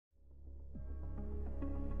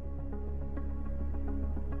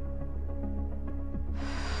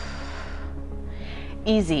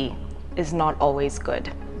Easy is not always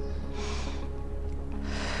good.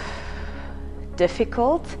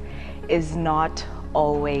 Difficult is not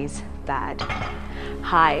always bad.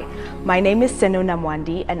 Hi, my name is Seno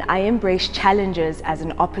and I embrace challenges as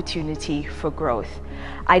an opportunity for growth.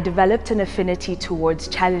 I developed an affinity towards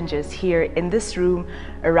challenges here in this room,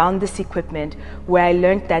 around this equipment, where I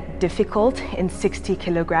learned that difficult in 60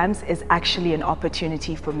 kilograms is actually an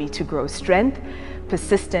opportunity for me to grow strength,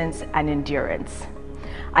 persistence, and endurance.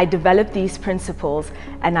 I developed these principles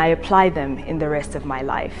and I apply them in the rest of my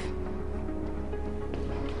life.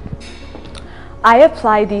 I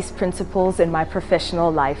apply these principles in my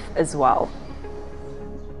professional life as well.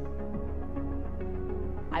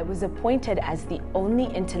 I was appointed as the only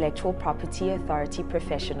Intellectual Property Authority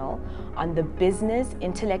professional on the Business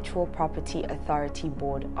Intellectual Property Authority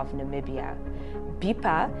Board of Namibia.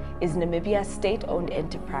 BIPA is Namibia's state-owned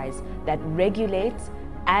enterprise that regulates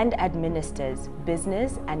and administers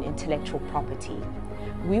business and intellectual property.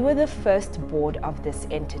 We were the first board of this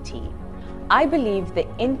entity. I believe the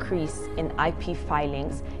increase in IP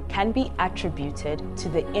filings can be attributed to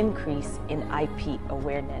the increase in IP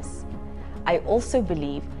awareness. I also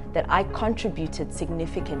believe that I contributed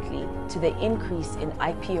significantly to the increase in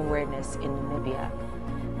IP awareness in Namibia.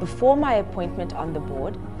 Before my appointment on the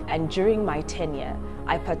board and during my tenure,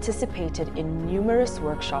 I participated in numerous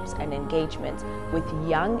workshops and engagements with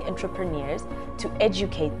young entrepreneurs to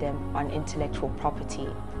educate them on intellectual property.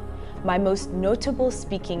 My most notable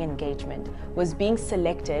speaking engagement was being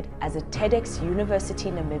selected as a TEDx University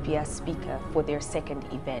Namibia speaker for their second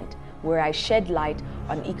event, where I shed light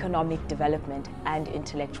on economic development and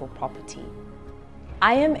intellectual property.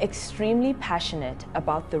 I am extremely passionate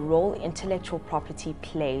about the role intellectual property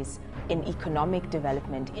plays in economic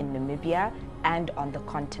development in Namibia and on the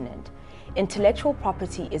continent. Intellectual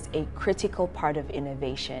property is a critical part of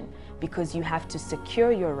innovation because you have to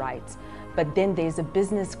secure your rights, but then there's a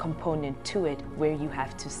business component to it where you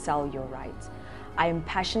have to sell your rights. I am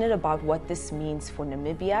passionate about what this means for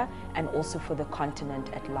Namibia and also for the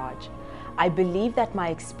continent at large. I believe that my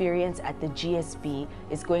experience at the GSB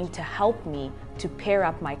is going to help me to pair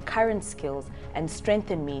up my current skills and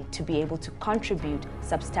strengthen me to be able to contribute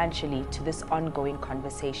substantially to this ongoing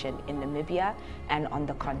conversation in Namibia and on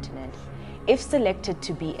the continent. If selected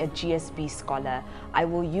to be a GSB scholar, I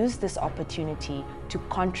will use this opportunity to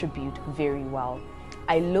contribute very well.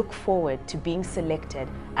 I look forward to being selected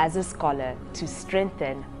as a scholar to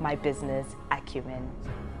strengthen my business acumen.